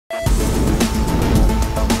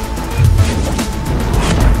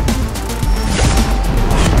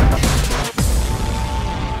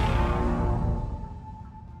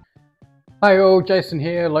Hi all, Jason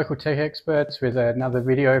here, local tech experts with another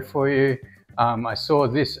video for you. I saw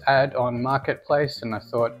this ad on Marketplace and I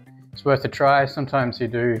thought it's worth a try. Sometimes you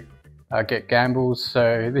do get gambles.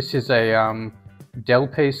 So this is a Dell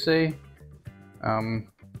PC.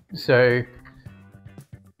 So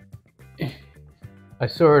I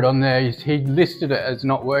saw it on there. He listed it as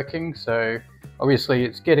not working. So obviously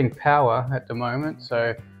it's getting power at the moment.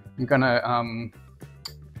 So I'm gonna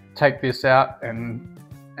take this out and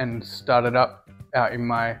start it up out in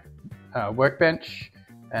my workbench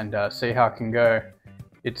and see how it can go.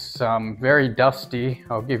 It's very dusty.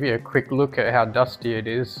 I'll give you a quick look at how dusty it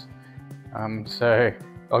is. So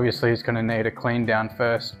obviously it's going to need a clean down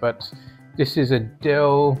first, but this is a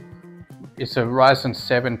Dell, it's a Ryzen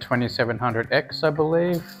 7 2700X I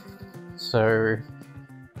believe. So,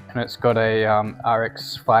 and it's got a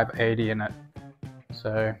RX 580 in it.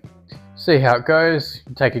 So see how it goes.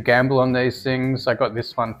 Take a gamble on these things. I got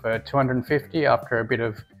this one for $250 after a bit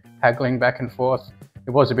of haggling back and forth.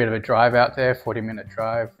 It was a bit of a drive out there, 40-minute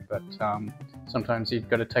drive, but sometimes you've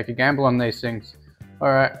got to take a gamble on these things.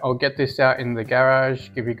 Alright, I'll get this out in the garage,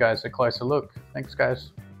 give you guys a closer look. Thanks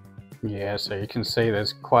guys. Yeah, so you can see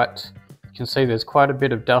there's quite a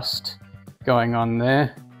bit of dust going on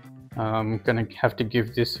there. I'm gonna have to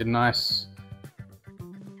give this a nice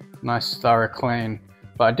thorough clean.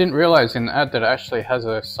 But I didn't realize in the ad that it actually has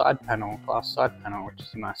a side panel, glass side panel, which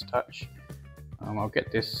is a nice touch. I'll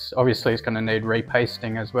get this, obviously it's going to need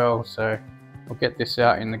repasting as well, so I'll get this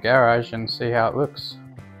out in the garage and see how it looks.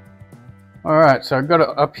 Alright, so I've got it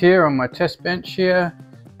up here on my test bench here.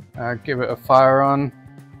 Give it a fire on.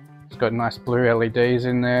 It's got nice blue LEDs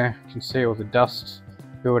in there. You can see all the dust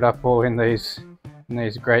build up all in these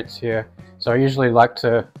grates here. So I usually like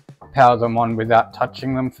to power them on without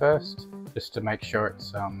touching them first, just to make sure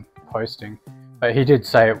it's posting. But he did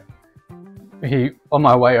say, on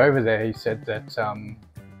my way over there, he said that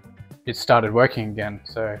it started working again.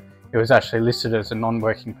 So it was actually listed as a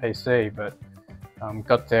non-working PC, but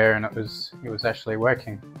got there and it was actually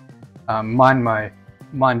working.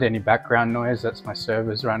 Mind any background noise, that's my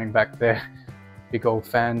servers running back there, big old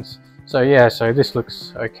fans. So yeah, so this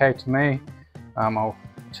looks okay to me. I'll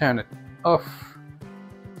turn it off.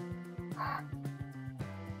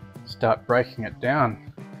 Start breaking it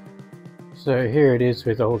down. So here it is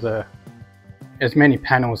with as many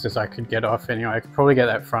panels as I could get off. Anyway, I could probably get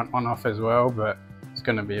that front one off as well, but it's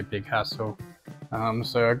going to be a big hassle.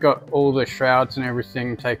 So I got all the shrouds and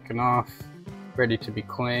everything taken off, ready to be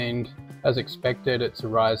cleaned. As expected, it's a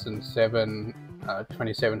Ryzen 7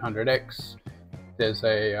 2700X. There's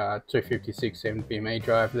a 256 NVMe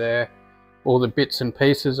drive there. All the bits and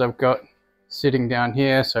pieces I've got sitting down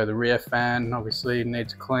here, so the rear fan obviously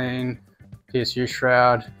needs clean, PSU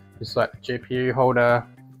shroud, it's like the GPU holder.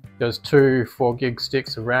 There's two 4 gig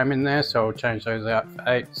sticks of RAM in there, so I'll change those out for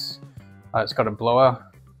 8s. It's got a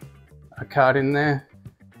blower card in there.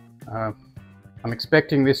 I'm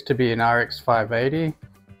expecting this to be an RX 580.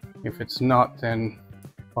 If it's not, then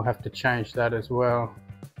I'll have to change that as well.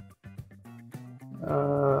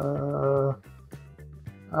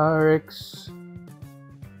 RX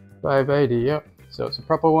 580, yep, so it's a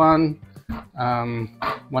proper one. 1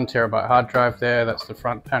 terabyte hard drive there, that's the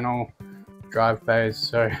front panel, drive bays,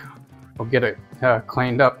 so I'll get it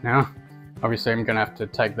cleaned up now. Obviously I'm going to have to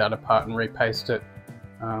take that apart and repaste it.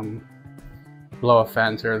 Blower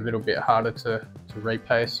fans are a little bit harder to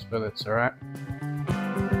repaste, but that's alright.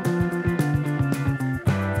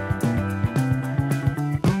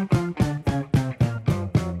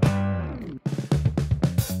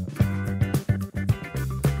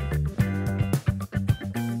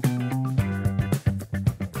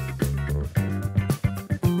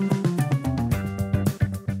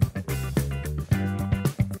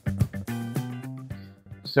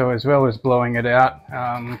 So as well as blowing it out,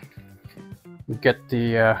 get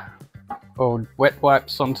the old wet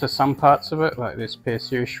wipes onto some parts of it, like this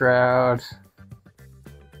PSU shroud.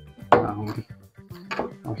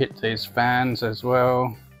 I'll hit these fans as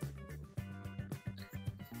well.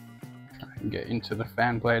 Try and get into the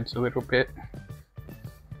fan blades a little bit,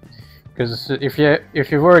 because if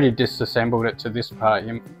you've already disassembled it to this part,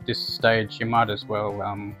 this stage, you might as well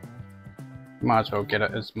get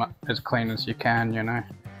it as clean as you can, you know.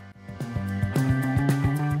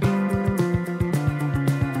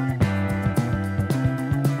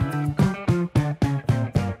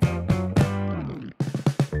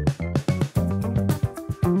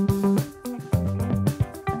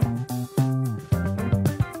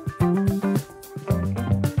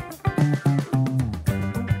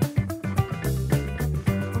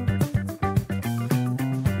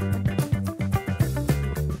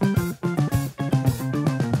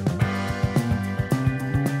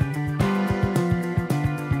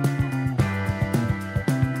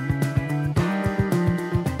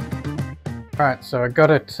 Alright, so I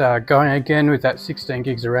got it going again with that 16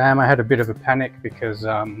 gigs of RAM. I had a bit of a panic because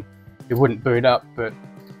it wouldn't boot up, but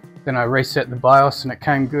then I reset the BIOS and it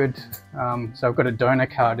came good. So I've got a donor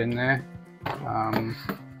card in there,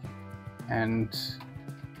 and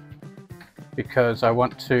because I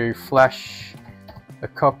want to flash a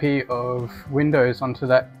copy of Windows onto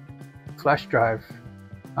that flash drive,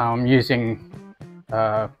 I'm using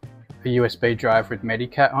a USB drive with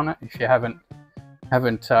Medicat on it. If you haven't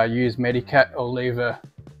used Medicat, I'll leave a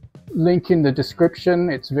link in the description.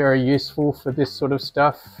 It's very useful for this sort of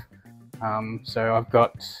stuff. So I've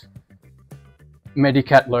got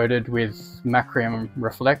Medicat loaded with Macrium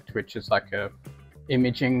Reflect, which is like a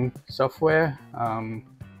imaging software.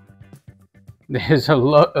 There's a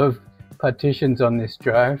lot of partitions on this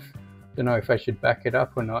drive. Don't know if I should back it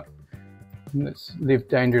up or not. Let's live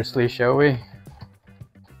dangerously, shall we?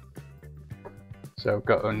 So I've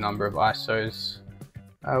got a number of ISOs.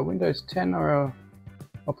 Windows 10 or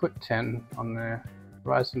I'll put 10 on there.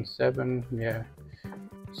 Ryzen 7, yeah.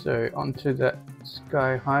 So onto that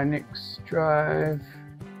Sky Hynix drive,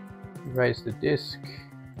 erase the disk,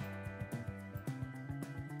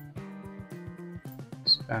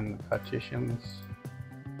 expand the partitions,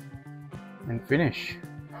 and finish.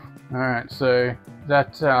 Alright, so that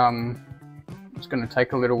it's going to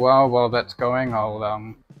take a little while. While that's going,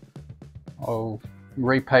 I'll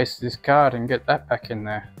repaste this card and get that back in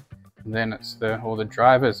there. And then it's all the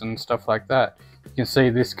drivers and stuff like that. You can see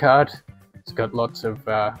this card, it's got lots of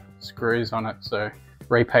screws on it, so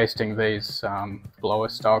repasting these blower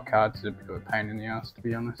style cards is a bit of a pain in the ass, to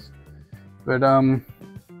be honest. But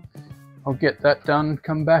I'll get that done,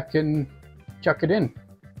 come back and chuck it in.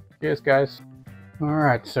 Cheers guys.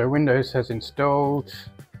 Alright, so Windows has installed.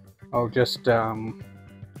 I'll just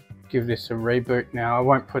give this a reboot now. I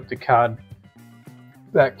won't put the card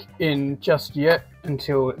back in just yet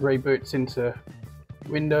until it reboots into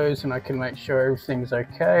Windows and I can make sure everything's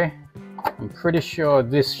okay. I'm pretty sure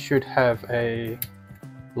this should have a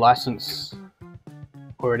license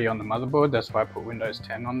already on the motherboard. That's why I put Windows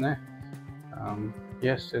 10 on there.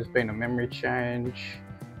 Yes, there's been a memory change.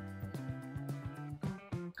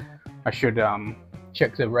 I should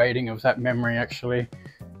check the rating of that memory actually.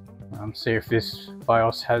 See if this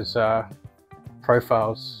BIOS has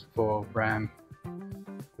profiles for RAM.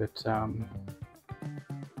 But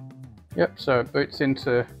yep, so it boots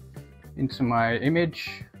into my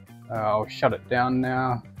image. I'll shut it down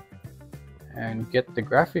now and get the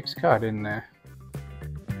graphics card in there.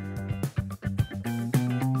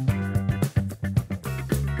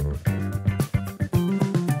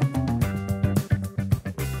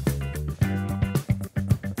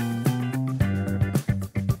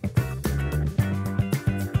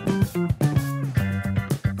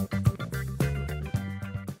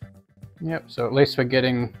 Yep, so at least we're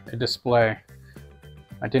getting a display.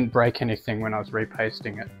 I didn't break anything when I was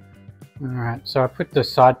repasting it. Alright, so I put the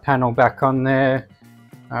side panel back on there.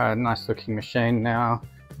 Nice looking machine now.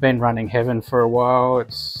 Been running Heaven for a while.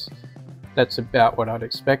 That's about what I'd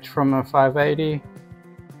expect from a 580.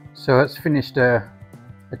 So it's finished a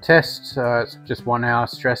test. It's just 1 hour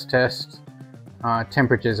stress test.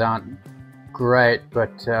 Temperatures aren't great,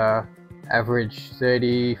 but average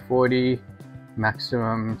 30, 40.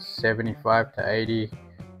 Maximum 75 to 80,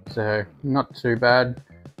 so not too bad.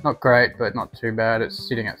 Not great, but not too bad. It's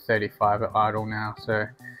sitting at 35 at idle now, so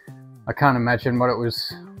I can't imagine what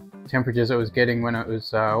temperatures it was getting when it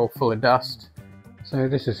was all full of dust. So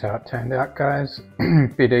this is how it turned out, guys.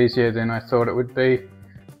 Bit easier than I thought it would be.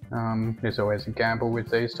 There's always a gamble with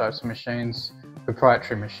these types of machines.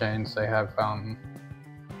 Proprietary machines, they have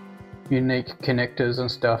unique connectors and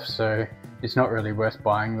stuff, so it's not really worth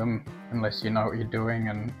buying them unless you know what you're doing,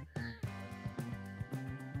 and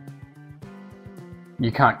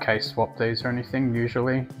you can't case swap these or anything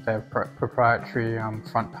usually. They have proprietary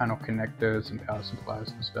front panel connectors and power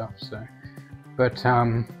supplies and stuff. So, but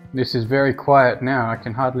this is very quiet now. I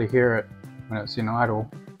can hardly hear it when it's in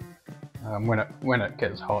idle. When it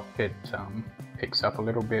gets hot, it picks up a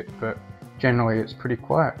little bit, but generally it's pretty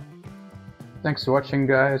quiet. Thanks for watching,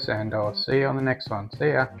 guys, and I'll see you on the next one. See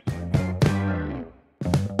ya.